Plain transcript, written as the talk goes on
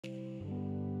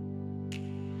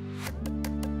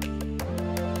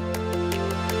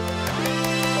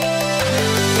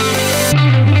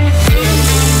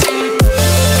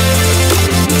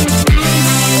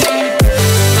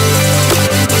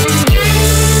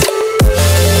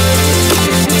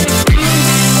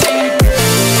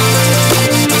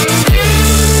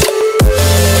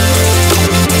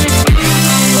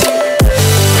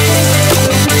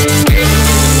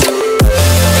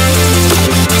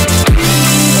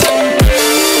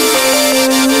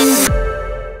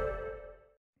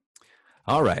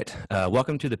All right.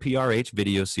 Welcome to the PRH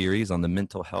video series on the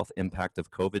mental health impact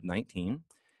of COVID-19.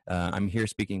 I'm here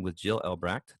speaking with Jill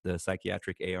Elbracht, the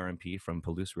psychiatric ARMP from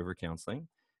Palouse River Counseling.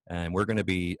 And we're going to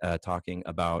be talking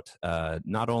about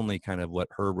not only kind of what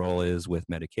her role is with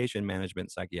medication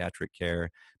management, psychiatric care,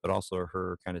 but also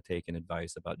her kind of take and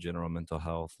advice about general mental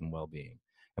health and well-being.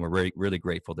 And we're really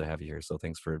grateful to have you here. So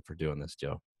thanks for doing this,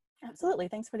 Jill. Absolutely.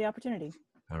 Thanks for the opportunity.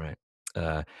 All right.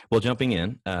 Well, jumping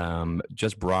in,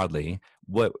 just broadly,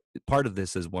 what part of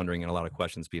this is wondering, and a lot of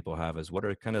questions people have is, what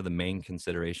are kind of the main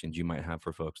considerations you might have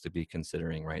for folks to be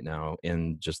considering right now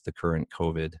in just the current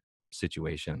COVID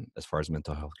situation as far as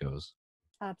mental health goes?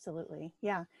 Absolutely.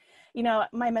 Yeah. You know,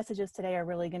 my messages today are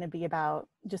really going to be about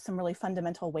just some really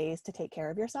fundamental ways to take care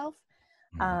of yourself.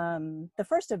 The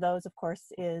first of those, of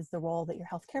course, is the role that your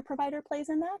healthcare provider plays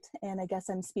in that. And I guess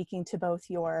I'm speaking to both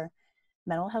your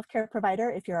mental health care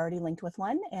provider, if you're already linked with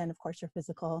one, and of course your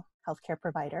physical health care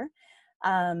provider.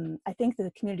 I think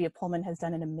the community of Pullman has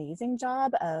done an amazing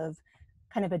job of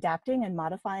kind of adapting and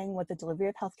modifying what the delivery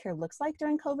of healthcare looks like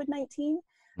during COVID-19.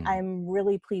 I'm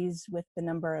really pleased with the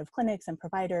number of clinics and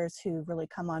providers who really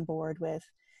come on board with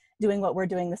doing what we're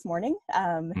doing this morning,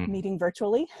 meeting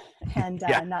virtually and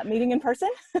not meeting in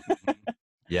person.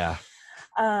 Yeah.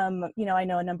 You know, I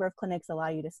know a number of clinics allow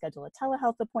you to schedule a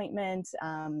telehealth appointment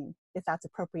if that's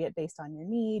appropriate based on your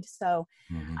need. So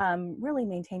really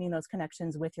maintaining those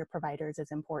connections with your providers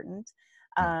is important.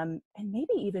 And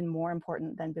maybe even more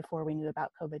important than before we knew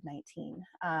about COVID-19.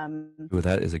 Well,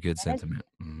 that is a good sentiment.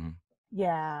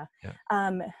 Yeah.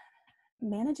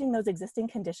 Managing those existing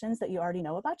conditions that you already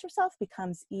know about yourself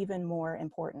becomes even more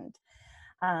important.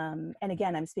 And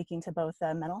again, I'm speaking to both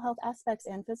the mental health aspects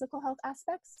and physical health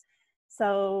aspects.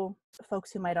 So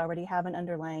folks who might already have an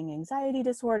underlying anxiety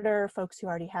disorder, folks who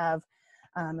already have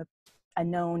a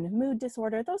known mood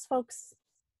disorder, those folks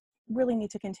really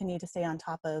need to continue to stay on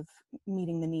top of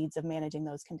meeting the needs of managing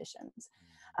those conditions.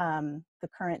 The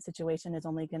current situation is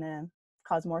only going to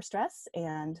cause more stress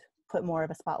and put more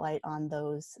of a spotlight on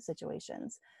those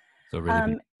situations. So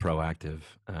really be proactive.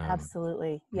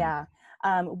 Absolutely. Yeah.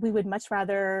 We would much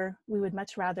rather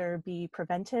be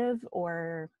preventive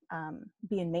or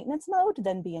be in maintenance mode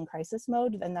than be in crisis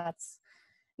mode. And that's,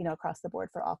 you know, across the board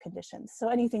for all conditions. So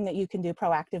anything that you can do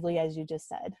proactively, as you just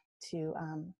said, to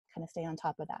kind of stay on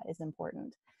top of that is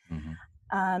important.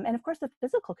 And of course, the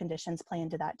physical conditions play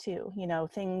into that too. You know,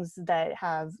 things that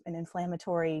have an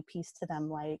inflammatory piece to them,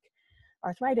 like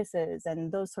arthritises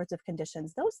and those sorts of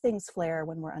conditions, those things flare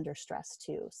when we're under stress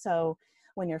too. So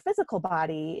when your physical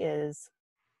body is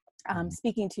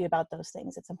speaking to you about those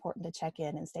things, it's important to check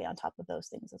in and stay on top of those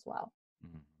things as well.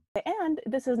 And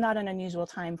this is not an unusual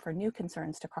time for new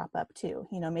concerns to crop up too.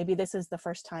 You know, maybe this is the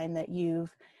first time that you've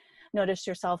noticed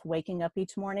yourself waking up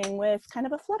each morning with kind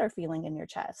of a flutter feeling in your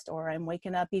chest, or I'm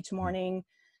waking up each morning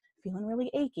feeling really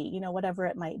achy, you know, whatever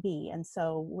it might be. And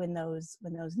so when those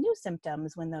new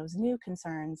symptoms, when those new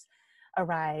concerns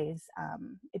arise,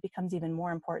 it becomes even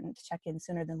more important to check in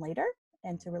sooner than later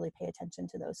and to really pay attention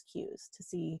to those cues to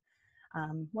see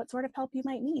what sort of help you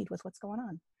might need with what's going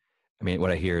on. I mean, what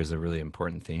I hear is a really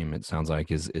important theme. It sounds like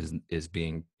is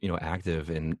being, you know, active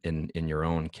in your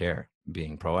own care,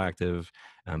 being proactive,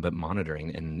 but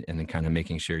monitoring and kind of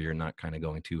making sure you're not kind of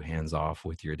going too hands off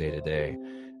with your day to day.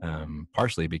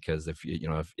 Partially because if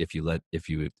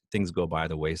you things go by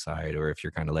the wayside, or if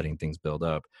you're kind of letting things build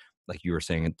up, like you were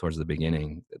saying towards the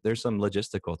beginning, there's some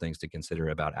logistical things to consider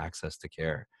about access to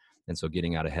care, and so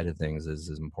getting out ahead of things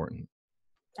is important.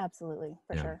 Absolutely,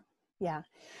 for sure. Yeah.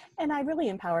 And I really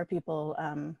empower people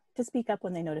to speak up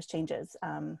when they notice changes.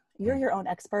 You're your own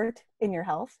expert in your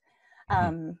health.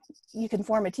 You can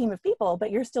form a team of people,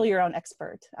 but you're still your own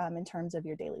expert in terms of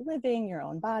your daily living, your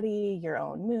own body, your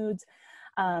own moods.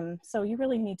 So you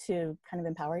really need to kind of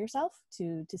empower yourself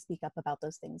to speak up about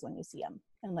those things when you see them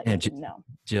and let your team know.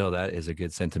 Jill, that is a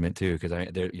good sentiment too, because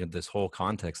this whole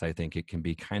context, I think it can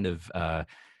be kind of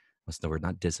what's the word?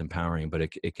 Not disempowering, but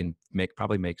it can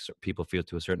probably make people feel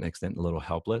to a certain extent a little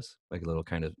helpless, like a little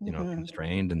kind of, you know,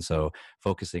 constrained. And so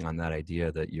focusing on that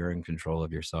idea that you're in control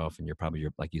of yourself and you're probably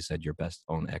like you said, your best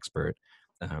own expert.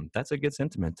 That's a good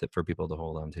sentiment for people to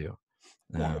hold on to.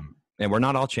 And we're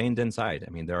not all chained inside.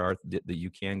 I mean, there are that you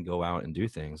can go out and do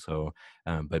things. So,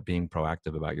 but being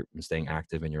proactive about staying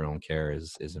active in your own care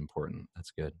is important. That's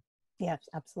good. Yes,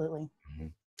 absolutely.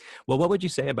 Well, what would you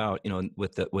say about, you know,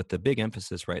 with the big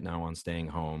emphasis right now on staying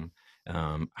home,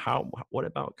 what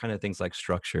about kind of things like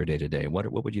structure day to day?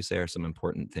 What would you say are some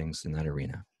important things in that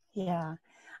arena? Yeah,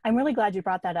 I'm really glad you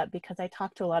brought that up, because I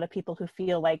talk to a lot of people who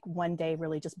feel like one day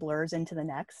really just blurs into the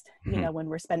next, you know, when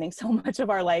we're spending so much of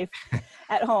our life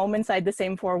at home inside the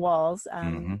same four walls.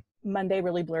 Monday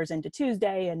really blurs into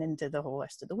Tuesday and into the whole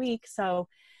rest of the week. So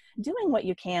doing what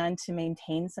you can to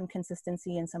maintain some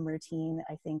consistency and some routine,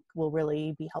 I think will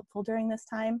really be helpful during this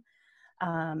time.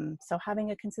 So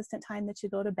having a consistent time that you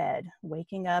go to bed,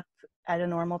 waking up at a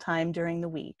normal time during the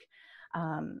week,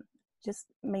 just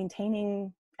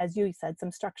maintaining, as you said,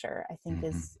 some structure, I think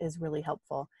is really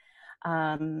helpful.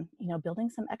 Building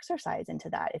some exercise into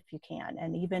that if you can.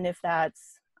 And even if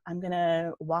that's, I'm going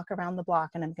to walk around the block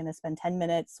and I'm going to spend 10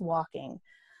 minutes walking.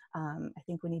 I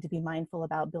think we need to be mindful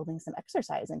about building some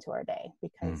exercise into our day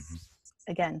because,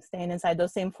 again, staying inside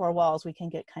those same four walls, we can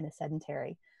get kind of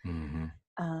sedentary. And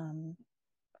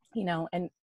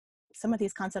some of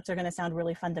these concepts are going to sound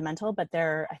really fundamental, but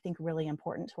they're, I think, really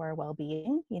important to our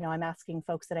well-being. I'm asking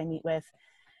folks that I meet with,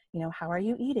 how are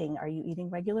you eating? Are you eating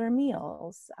regular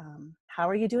meals? How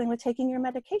are you doing with taking your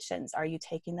medications? Are you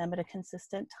taking them at a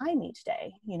consistent time each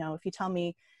day? If you tell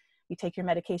me you take your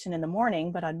medication in the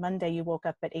morning, but on Monday you woke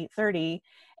up at 8:30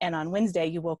 and on Wednesday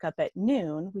you woke up at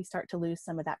noon, we start to lose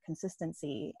some of that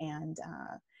consistency and,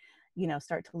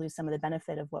 start to lose some of the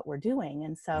benefit of what we're doing.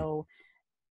 And so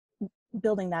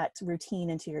building that routine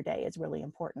into your day is really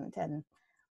important. And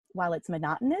while it's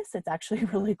monotonous, it's actually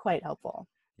really quite helpful.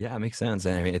 Yeah, it makes sense.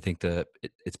 And I mean, I think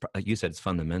it's like you said, it's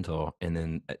fundamental. And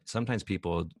then sometimes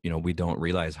people, we don't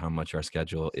realize how much our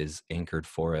schedule is anchored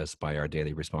for us by our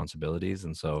daily responsibilities.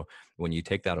 And so when you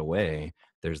take that away,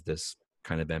 there's this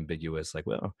kind of ambiguous, like,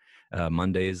 well,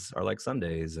 Mondays are like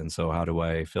Sundays. And so how do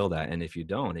I fill that? And if you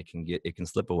don't, it can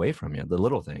slip away from you, the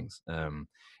little things. And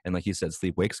like you said,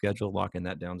 sleep wake schedule, locking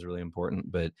that down is really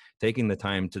important, but taking the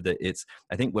time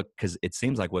because it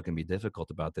seems like what can be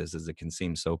difficult about this is it can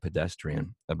seem so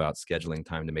pedestrian about scheduling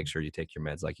time to make sure you take your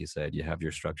meds. Like you said, you have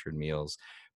your structured meals,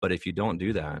 but if you don't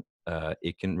do that,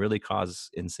 it can really cause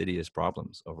insidious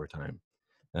problems over time.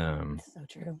 So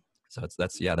true. So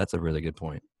that's a really good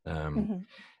point. And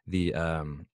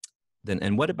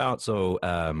what about,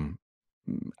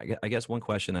 I guess one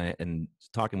question and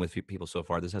talking with people so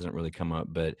far, this hasn't really come up,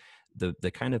 but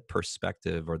the kind of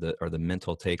perspective or the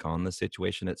mental take on the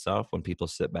situation itself, when people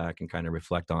sit back and kind of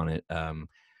reflect on it,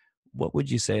 what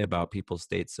would you say about people's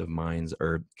states of minds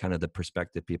or kind of the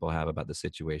perspective people have about the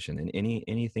situation, and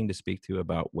anything to speak to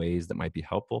about ways that might be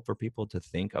helpful for people to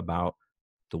think about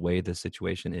the way the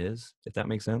situation is, if that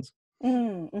makes sense?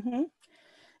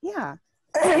 Yeah.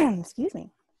 Excuse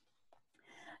me.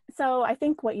 So I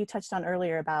think what you touched on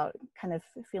earlier about kind of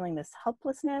feeling this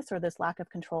helplessness or this lack of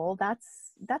control,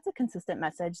 that's a consistent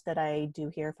message that I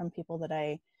do hear from people that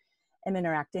I am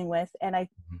interacting with. And I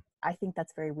think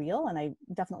that's very real. And I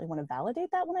definitely want to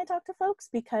validate that when I talk to folks,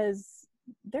 because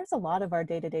there's a lot of our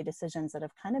day-to-day decisions that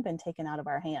have kind of been taken out of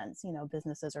our hands.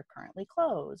 Businesses are currently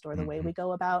closed, or the way we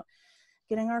go about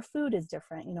getting our food is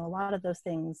different. A lot of those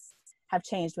things have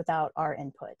changed without our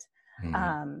input.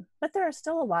 But there are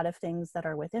still a lot of things that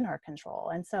are within our control.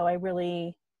 And so I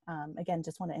really, again,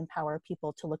 just want to empower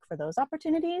people to look for those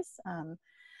opportunities.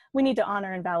 We need to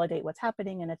honor and validate what's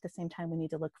happening. And at the same time, we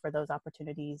need to look for those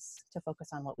opportunities to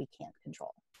focus on what we can't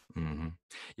control.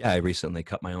 Yeah, I recently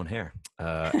cut my own hair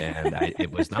and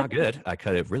it was not good. I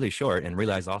cut it really short and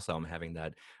realized also I'm having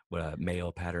that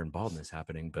male pattern baldness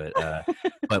happening. But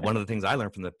one of the things I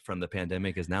learned from the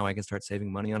pandemic is now I can start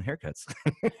saving money on haircuts. So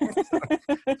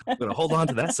I'm going to hold on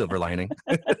to that silver lining.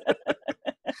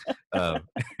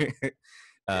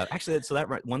 Actually, so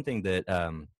that one thing that,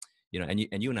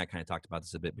 and you and I kind of talked about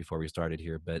this a bit before we started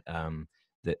here, but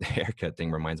the haircut thing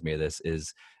reminds me of this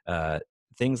is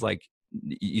things like,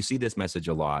 you see this message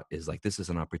a lot, is like, this is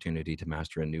an opportunity to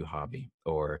master a new hobby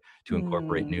or to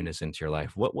incorporate newness into your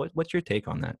life. What's your take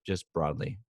on that, just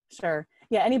broadly? Sure.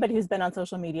 Yeah. Anybody who's been on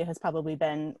social media has probably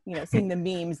been, seeing the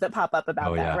memes that pop up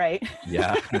about that, right?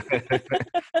 Yeah.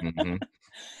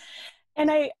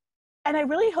 And I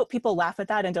really hope people laugh at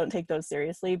that and don't take those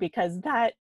seriously, because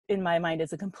that, in my mind,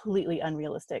 is a completely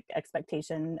unrealistic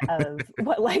expectation of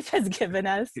what life has given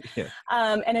us. Yeah.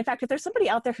 And in fact, if there's somebody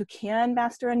out there who can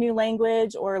master a new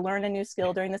language or learn a new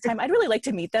skill during this time, I'd really like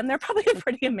to meet them. They're probably a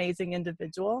pretty amazing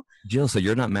individual. Jill, so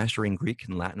you're not mastering Greek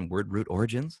and Latin word root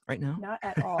origins right now? Not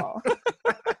at all.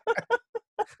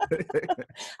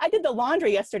 I did the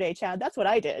laundry yesterday, Chad. That's what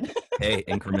I did. Hey,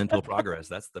 incremental progress.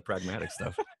 That's the pragmatic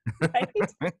stuff. Right?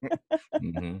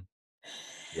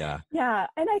 Yeah. Yeah.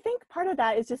 And I think part of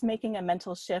that is just making a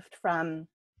mental shift from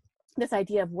this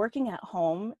idea of working at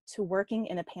home to working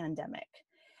in a pandemic.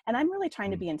 And I'm really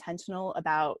trying to be intentional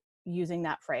about using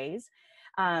that phrase.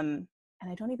 And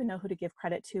I don't even know who to give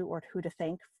credit to or who to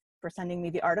thank for sending me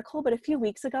the article. But a few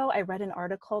weeks ago, I read an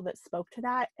article that spoke to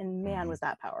that, and man, was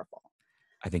that powerful.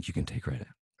 I think you can take credit.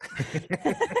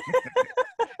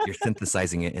 You're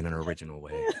synthesizing it in an original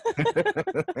way.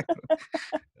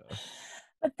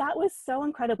 But that was so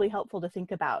incredibly helpful to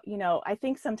think about. I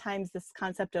think sometimes this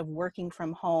concept of working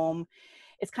from home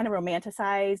is kind of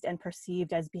romanticized and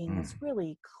perceived as being this Mm,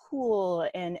 really cool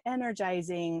and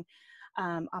energizing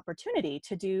opportunity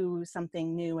to do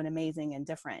something new and amazing and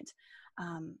different.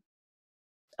 Um,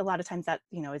 a lot of times that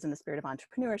is in the spirit of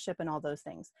entrepreneurship and all those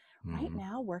things. Right mhm,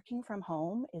 now, working from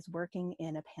home is working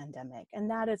in a pandemic,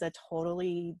 and that is a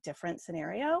totally different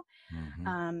scenario.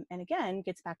 mhm. And again,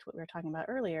 gets back to what we were talking about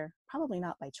earlier, probably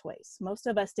not by choice. Most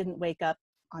of us didn't wake up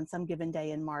on some given day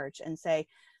in March and say,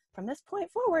 from this point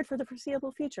forward for the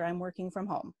foreseeable future, I'm working from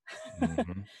home.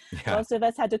 Mhm. Yeah. Most of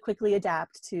us had to quickly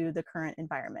adapt to the current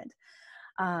environment.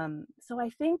 So I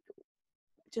think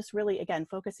just really, again,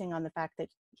 focusing on the fact that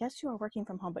yes, you are working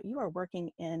from home, but you are working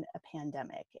in a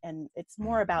pandemic. And it's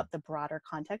more Mhm. about the broader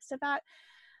context of that,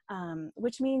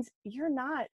 which means you're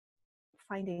not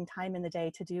finding time in the day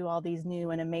to do all these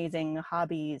new and amazing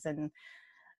hobbies and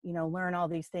learn all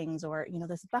these things, or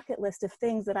this bucket list of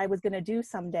things that I was going to do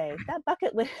someday. That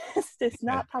bucket list is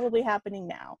Yeah. not probably happening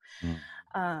now. Mm.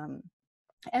 um,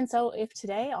 and so if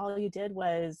today all you did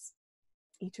was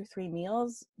eat your 3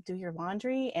 meals, do your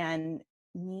laundry, and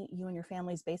meet you and your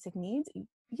family's basic needs,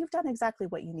 you've done exactly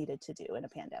what you needed to do in a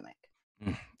pandemic.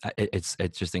 Mm. I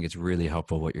just think it's really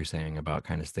helpful what you're saying about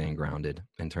kind of staying grounded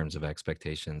in terms of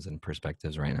expectations and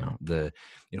perspectives right now. That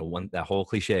whole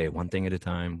cliche, one thing at a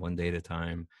time, one day at a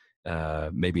time.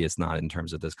 Maybe it's not in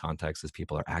terms of this context as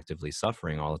people are actively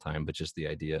suffering all the time, but just the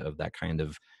idea of that kind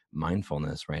of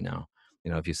mindfulness right now.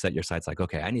 If you set your sights like,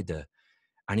 okay, I need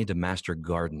to master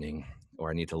gardening, or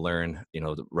I need to learn,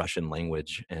 the Russian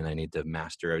language, and I need to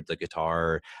master the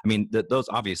guitar. I mean, those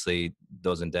obviously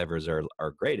those endeavors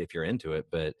are great if you're into it,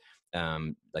 but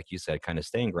like you said, kind of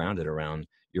staying grounded around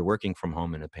you're working from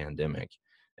home in a pandemic,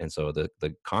 and so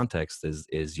the context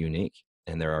is unique,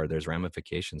 and there's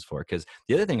ramifications for it. Because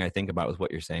the other thing I think about with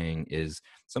what you're saying is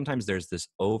sometimes there's this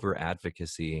over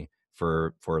advocacy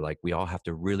for like we all have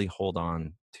to really hold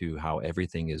on to how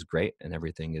everything is great and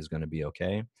everything is going to be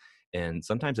okay, and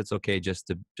sometimes it's okay just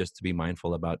to be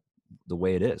mindful about the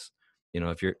way it is.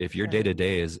 If your day Sure. to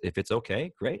day is, if it's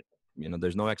okay, great.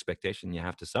 There's no expectation you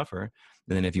have to suffer.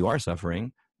 And then if you are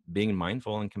suffering, being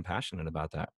mindful and compassionate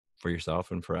about that for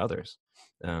yourself and for others,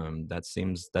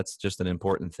 that's just an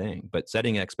important thing. But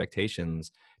setting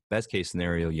expectations, best case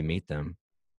scenario, you meet them,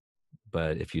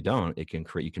 but if you don't, you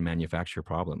can manufacture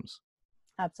problems.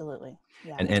 Absolutely.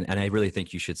 Yeah. And I really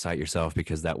think you should cite yourself,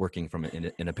 because that working from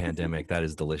in a pandemic, that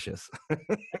is delicious.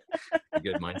 A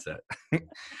good mindset.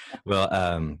 Well,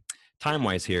 time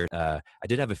wise here, I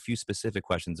did have a few specific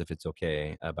questions, if it's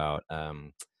okay, about.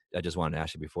 I just wanted to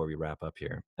ask you before we wrap up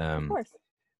here. Of course.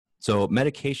 So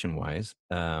medication wise,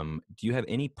 do you have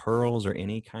any pearls or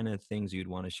any kind of things you'd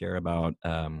want to share about,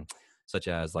 such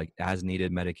as like as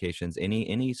needed medications?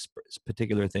 Any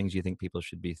particular things you think people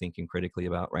should be thinking critically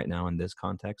about right now in this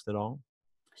context at all?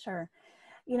 Sure.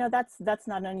 That's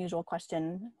not an unusual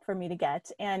question for me to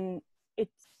get, and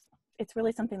it's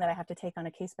really something that I have to take on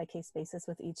a case by case basis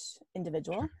with each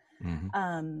individual. Sure. Hmm.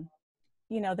 um,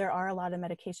 there are a lot of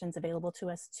medications available to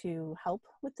us to help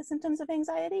with the symptoms of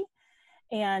anxiety,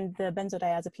 and the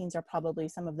benzodiazepines are probably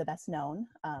some of the best known,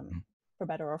 for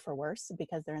better or for worse,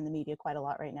 because they're in the media quite a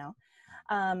lot right now.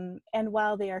 And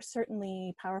while they are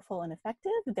certainly powerful and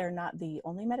effective, they're not the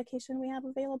only medication we have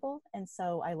available. And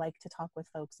so I like to talk with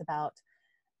folks about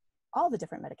all the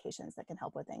different medications that can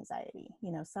help with anxiety.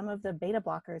 Some of the beta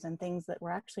blockers and things that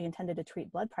were actually intended to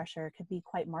treat blood pressure could be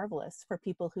quite marvelous for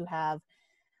people who have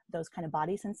those kind of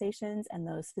body sensations and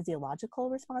those physiological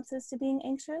responses to being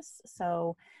anxious.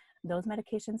 So those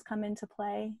medications come into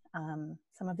play.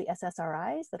 Some of the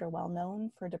SSRIs that are well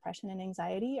known for depression and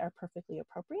anxiety are perfectly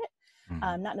appropriate,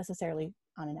 Hmm. not necessarily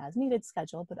on an as needed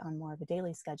schedule, but on more of a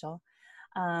daily schedule.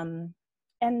 And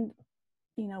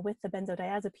with the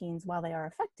benzodiazepines, while they are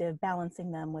effective,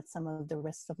 balancing them with some of the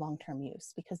risks of long-term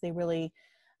use, because they really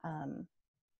um,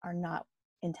 are not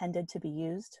intended to be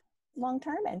used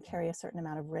long-term and carry a certain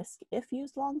amount of risk if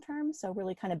used long-term. So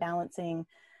really kind of balancing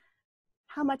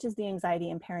how much is the anxiety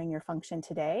impairing your function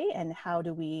today, and how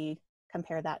do we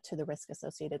compare that to the risk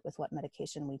associated with what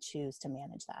medication we choose to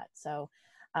manage that. So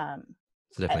um,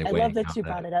 It's definitely I love weighing that out you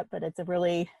brought that. it up, but it's a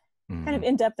really kind of Mhm.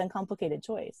 in-depth and complicated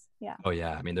choice. Yeah. Oh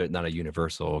yeah, I mean, they're not a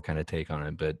universal kind of take on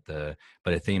it, but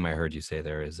a theme I heard you say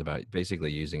there is about basically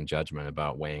using judgment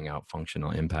about weighing out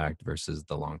functional impact versus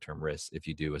the long term risks if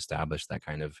you do establish that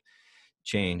kind of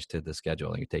change to the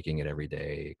schedule. Like you're taking it every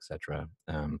day, etc.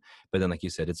 But then, like you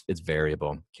said, it's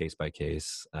variable, case by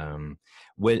case.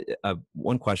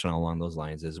 One question along those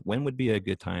lines is, when would be a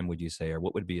good time, would you say, or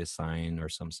what would be a sign or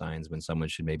some signs when someone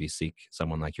should maybe seek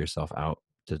someone like yourself out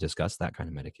to discuss that kind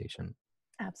of medication?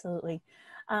 Absolutely.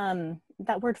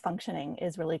 That word functioning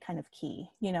is really kind of key.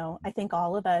 I think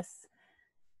all of us,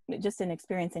 just in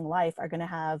experiencing life, are going to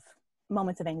have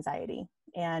moments of anxiety.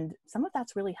 And some of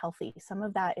that's really healthy. Some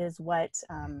of that is what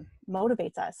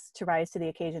motivates us to rise to the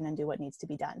occasion and do what needs to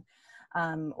be done,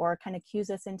 or kind of cues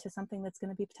us into something that's going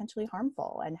to be potentially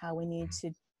harmful and how we need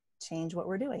to change what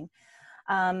we're doing.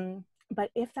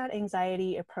 But if that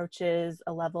anxiety approaches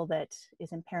a level that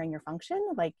is impairing your function,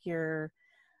 like you're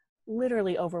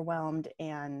literally overwhelmed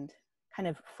and kind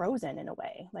of frozen in a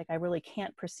way, like I really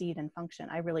can't proceed and function,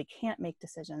 I really can't make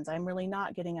decisions, I'm really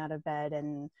not getting out of bed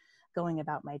and going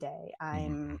about my day,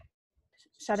 I'm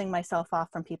shutting myself off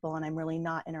from people, and I'm really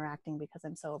not interacting because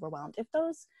I'm so overwhelmed. If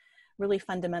those really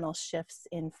fundamental shifts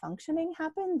in functioning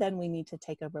happen, then we need to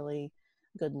take a really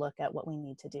good look at what we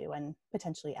need to do and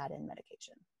potentially add in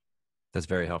medication. That's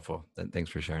very helpful. Thanks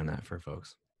for sharing that for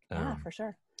folks. Yeah, for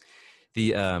sure.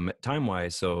 The time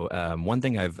wise, so one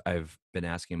thing I've been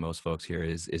asking most folks here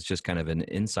is just kind of an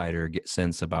insider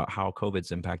sense about how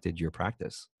COVID's impacted your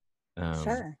practice.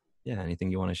 Sure. Yeah, anything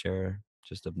you want to share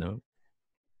just of note?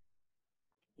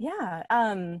 Yeah.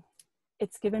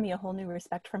 It's given me a whole new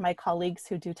respect for my colleagues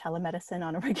who do telemedicine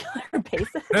on a regular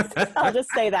basis. I'll just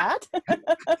say that.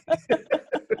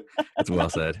 That's well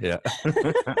said. Yeah.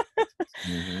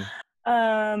 Mm-hmm.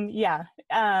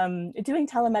 Doing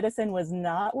telemedicine was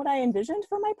not what I envisioned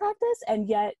for my practice, and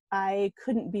yet I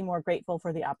couldn't be more grateful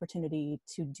for the opportunity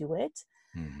to do it.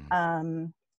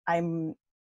 Mm-hmm.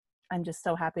 I'm just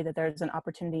so happy that there's an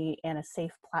opportunity and a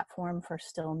safe platform for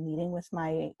still meeting with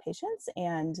my patients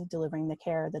and delivering the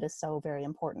care that is so very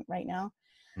important right now.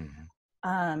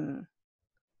 Mm-hmm.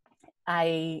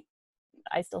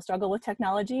 I still struggle with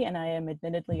technology, and I am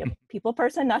admittedly a people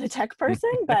person, not a tech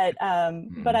person, but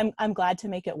I'm glad to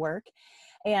make it work.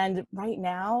 And right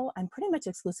now, I'm pretty much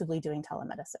exclusively doing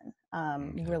telemedicine,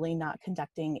 really not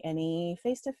conducting any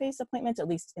face-to-face appointments, at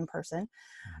least in person,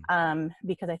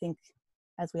 because I think,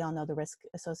 as we all know, the risk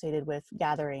associated with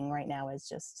gathering right now is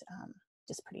just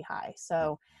pretty high.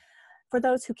 So for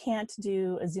those who can't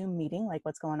do a Zoom meeting like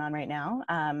what's going on right now,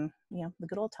 the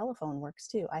good old telephone works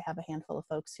too. I have a handful of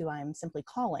folks who I'm simply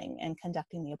calling and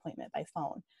conducting the appointment by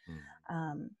phone.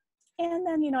 And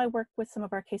then, I work with some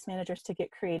of our case managers to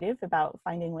get creative about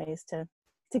finding ways to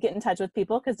get in touch with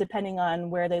people, because depending on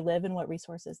where they live and what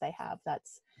resources they have,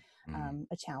 that's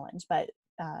a challenge. But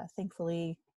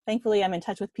thankfully, I'm in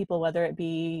touch with people, whether it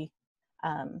be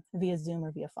via Zoom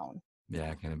or via phone.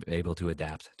 Yeah, kind of able to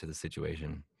adapt to the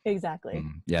situation. Exactly.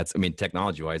 Yeah,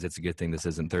 technology wise, it's a good thing this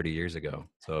isn't 30 years ago.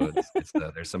 So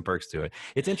there's some perks to it.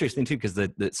 It's interesting too, because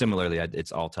similarly,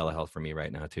 it's all telehealth for me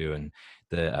right now too. And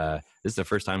this is the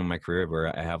first time in my career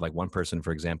where I have like one person,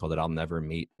 for example, that I'll never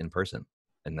meet in person.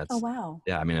 And Oh, that's, wow.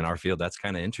 yeah, in our field, that's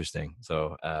kind of interesting.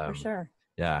 So, For sure.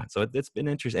 yeah, so it's been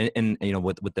interesting. And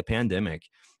with the pandemic,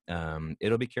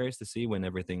 it'll be curious to see when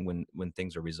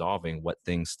things are resolving, what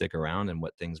things stick around and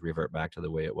what things revert back to the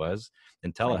way it was.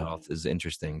 And telehealth is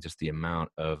interesting, just the amount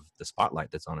of the spotlight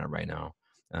that's on it right now,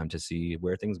 to see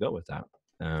where things go with that.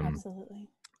 Absolutely.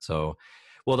 So,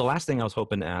 well, the last thing I was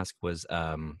hoping to ask was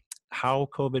how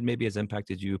COVID maybe has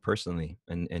impacted you personally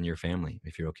and your family,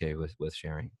 if you're okay with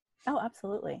sharing. Oh,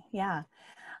 absolutely. Yeah.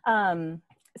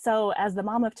 So as the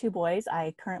mom of two boys,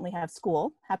 I currently have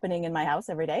school happening in my house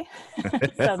every day.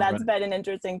 So that's been an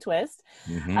interesting twist.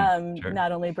 Sure.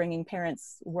 Not only bringing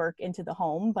parents' work into the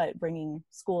home, but bringing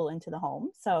school into the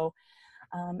home. So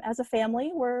as a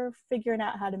family, we're figuring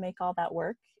out how to make all that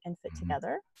work and fit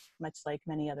together, much like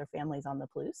many other families on the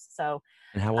Palouse. So,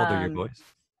 and how old are your boys?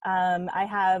 I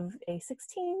have a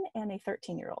 16 and a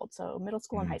 13-year-old, so middle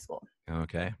school and high school.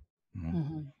 Okay.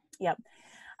 Yep.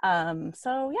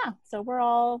 So we're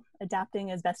all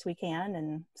adapting as best we can,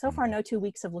 and so far no 2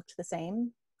 weeks have looked the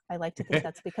same. I like to think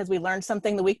that's because we learned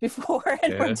something the week before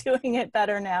and we're doing it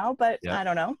better now, but I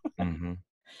don't know.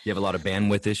 You have a lot of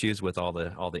bandwidth issues with all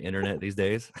the internet these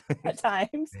days? At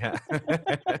times. Yeah.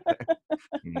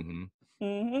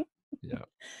 Yeah.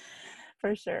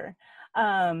 For sure.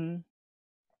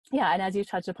 Yeah, and as you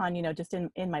touched upon, just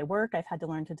in my work, I've had to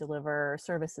learn to deliver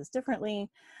services differently.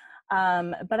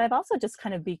 But I've also just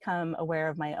kind of become aware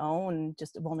of my own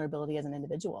just vulnerability as an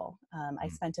individual. I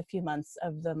spent a few months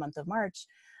of the month of March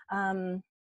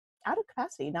out of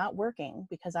capacity, not working,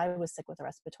 because I was sick with a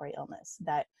respiratory illness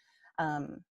that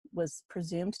was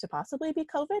presumed to possibly be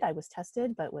COVID. I was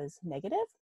tested, but was negative.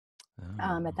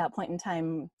 At Oh, that point in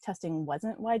time, testing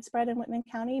wasn't widespread in Whitman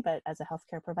County, but as a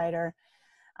healthcare provider,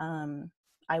 um,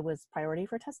 I was priority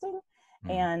for testing. mhm.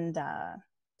 And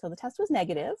so the test was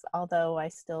negative, although I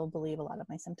still believe a lot of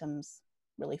my symptoms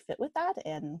really fit with that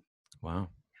and Wow.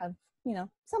 have,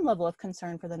 some level of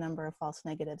concern for the number of false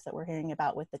negatives that we're hearing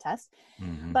about with the test.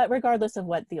 Hmm. But regardless of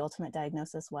what the ultimate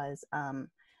diagnosis was,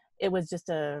 it was just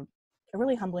a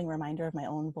really humbling reminder of my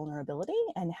own vulnerability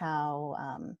and how,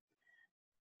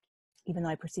 even though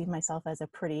I perceive myself as a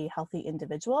pretty healthy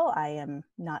individual, I am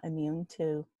not immune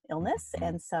to illness. Hmm.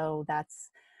 And so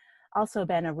that's also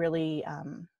been a really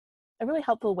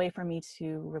helpful way for me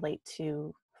to relate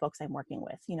to folks I'm working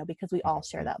with, because we all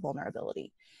share that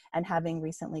vulnerability. And having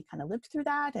recently kind of lived through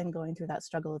that and going through that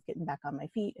struggle of getting back on my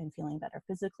feet and feeling better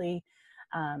physically,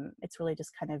 it's really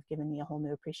just kind of given me a whole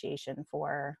new appreciation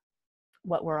for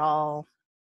what we're all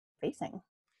facing.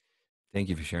 Thank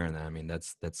you for sharing that. I mean,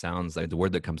 that sounds like the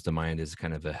word that comes to mind is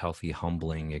kind of a healthy,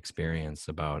 humbling experience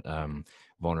about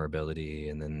vulnerability,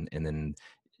 and then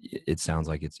it sounds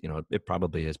like it's it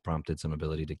probably has prompted some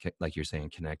ability to like you're saying,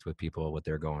 connect with people what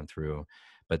they're going through,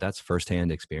 but that's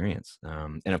firsthand experience.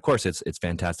 And of course, it's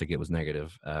fantastic. It was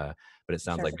negative, but it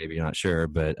sounds Sure. like maybe you're not sure.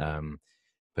 But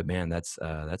man, that's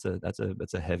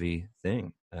a heavy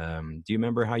thing. Do you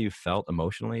remember how you felt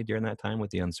emotionally during that time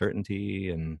with the uncertainty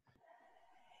and?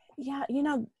 Yeah,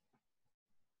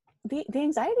 the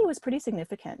anxiety was pretty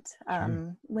significant.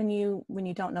 Sure. When you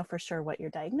don't know for sure what your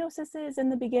diagnosis is in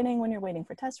the beginning, when you're waiting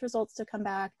for test results to come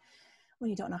back, when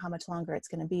you don't know how much longer it's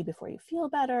going to be before you feel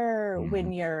better, Mhm.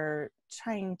 when you're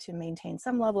trying to maintain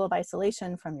some level of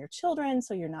isolation from your children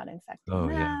so you're not infecting Oh,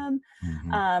 yeah. them.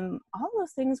 Mhm. All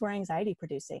those things were anxiety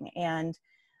producing. And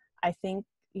I think,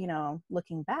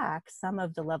 looking back, some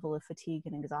of the level of fatigue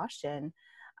and exhaustion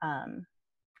um,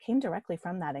 came directly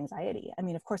from that anxiety. I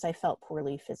mean, of course, I felt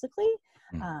poorly physically,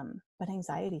 Mm. but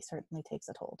anxiety certainly takes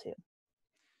a toll too.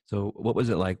 So what was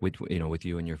it like with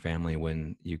you and your family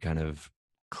when you kind of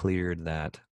cleared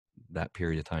that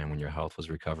period of time when your health was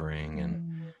recovering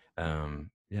and, Mm.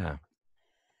 yeah.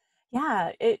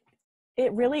 Yeah, it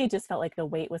really just felt like the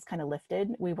weight was kind of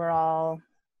lifted. We were all,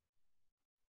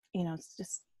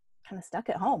 just kind of stuck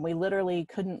at home. We literally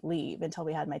couldn't leave until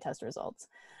we had my test results.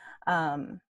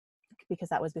 Um, because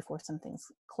that was before some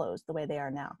things closed the way they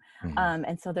are now. Mhm.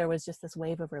 And so there was just this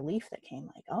wave of relief that came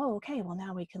like, oh, okay, well,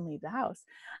 now we can leave the house.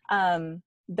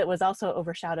 That was also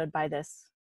overshadowed by this,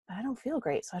 I don't feel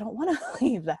great, so I don't want to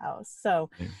leave the house. So,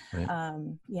 Right,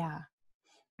 right. yeah.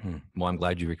 Well, I'm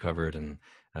glad you recovered and,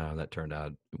 that turned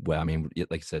out well. I mean,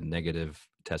 like you said, negative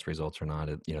test results or not,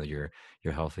 you're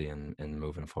healthy and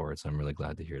moving forward, so I'm really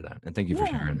glad to hear that, and thank you for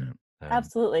Yeah, sharing that.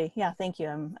 absolutely. Yeah, thank you.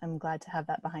 I'm glad to have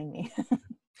that behind me.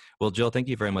 Well, Jill, thank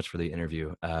you very much for the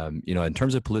interview. In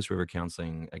terms of Palouse River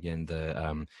Counseling, again,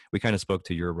 we kind of spoke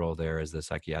to your role there as the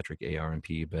psychiatric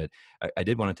ARNP, but I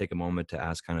did want to take a moment to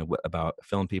ask kind of about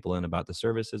filling people in about the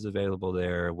services available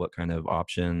there, what kind of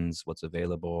options, what's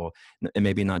available, and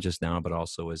maybe not just now, but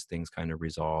also as things kind of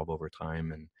resolve over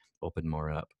time and open more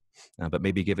up. But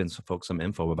maybe giving some folks some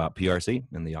info about PRC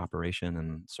and the operation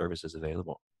and services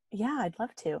available. Yeah, I'd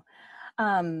love to.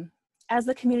 Um, as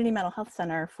the community mental health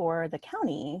center for the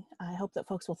county, I hope that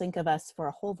folks will think of us for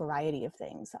a whole variety of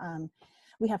things.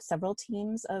 We have several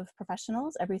teams of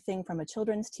professionals, everything from a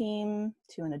children's team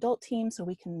to an adult team, so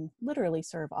we can literally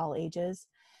serve all ages.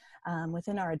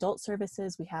 Within our adult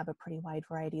services, we have a pretty wide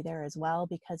variety there as well,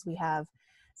 because we have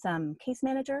some case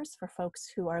managers for folks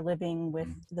who are living with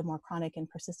the more chronic and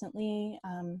persistently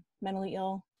mentally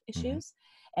ill Mm-hmm. issues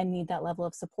and need that level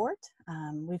of support.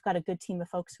 We've got a good team of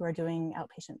folks who are doing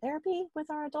outpatient therapy with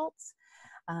our adults.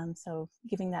 So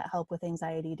giving that help with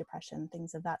anxiety, depression,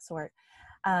 things of that sort.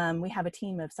 We have a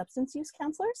team of substance use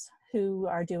counselors who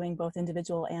are doing both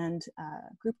individual and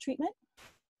group treatment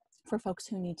for folks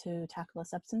who need to tackle a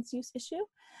substance use issue.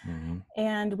 Mm-hmm.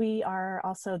 And we are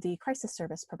also the crisis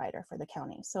service provider for the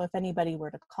county. So if anybody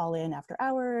were to call in after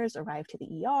hours, arrive to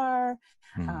the ER,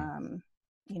 Mm-hmm. um,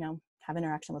 have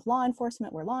interaction with law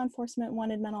enforcement where law enforcement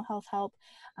wanted mental health help,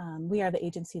 we are the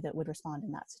agency that would respond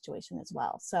in that situation as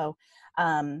well. So,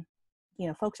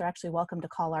 folks are actually welcome to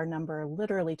call our number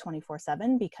literally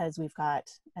 24/7 because we've got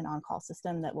an on-call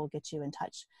system that will get you in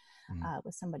touch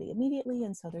with somebody immediately.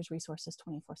 And so there's resources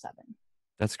 24/7.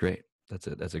 That's great.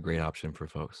 That's a great option for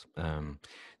folks.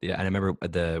 Yeah, and I remember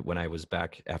when I was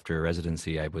back after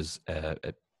residency, I was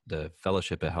the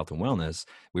fellowship at Health and Wellness,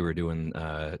 we were doing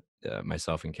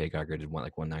myself and Kay Geiger did one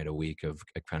night a week of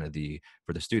kind of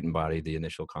for the student body, the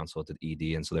initial consult at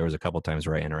ED. And so there was a couple times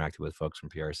where I interacted with folks from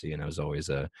PRC, and it was always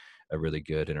a really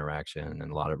good interaction,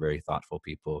 and a lot of very thoughtful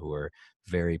people who are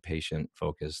very patient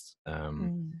focused.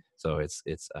 Mm. So it's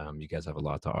you guys have a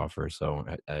lot to offer. So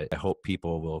I hope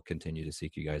people will continue to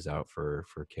seek you guys out for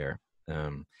care.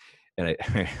 And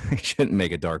I shouldn't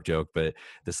make a dark joke, but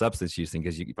the substance use thing,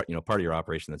 because part of your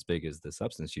operation that's big is the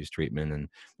substance use treatment, and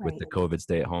with Right. the COVID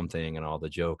stay-at-home thing and all the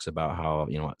jokes about how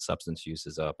substance use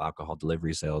is up, alcohol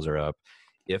delivery sales are up.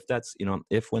 If that's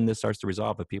if when this starts to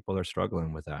resolve, if people are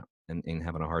struggling with that and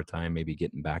having a hard time maybe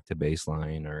getting back to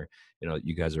baseline, or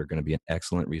you guys are going to be an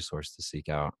excellent resource to seek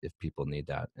out if people need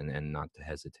that, and not to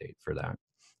hesitate for that,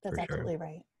 That's for sure. absolutely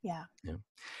right. Yeah. Yeah.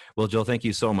 Well, Jill, thank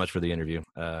you so much for the interview.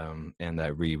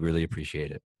 And we really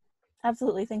appreciate it.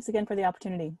 Absolutely. Thanks again for the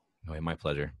opportunity. Oh, my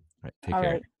pleasure. All right, take All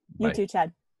care. right. You Bye. too,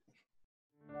 Chad.